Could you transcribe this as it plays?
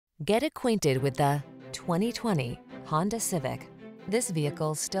Get acquainted with the 2020 Honda Civic. This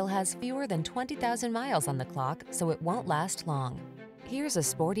vehicle still has fewer than 20,000 miles on the clock, so it won't last long. Here's a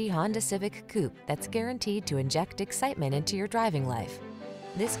sporty Honda Civic coupe that's guaranteed to inject excitement into your driving life.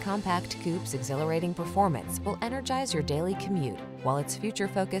 This compact coupe's exhilarating performance will energize your daily commute, while its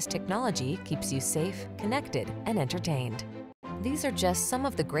future-focused technology keeps you safe, connected, and entertained. These are just some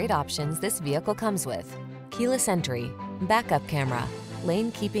of the great options this vehicle comes with: keyless entry, backup camera,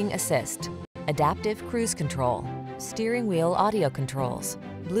 lane keeping assist, adaptive cruise control, steering wheel audio controls,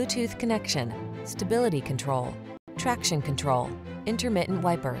 Bluetooth connection, stability control, traction control, intermittent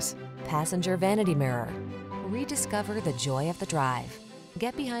wipers, passenger vanity mirror. Rediscover the joy of the drive.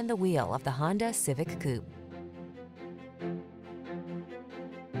 Get behind the wheel of the Honda Civic Coupe.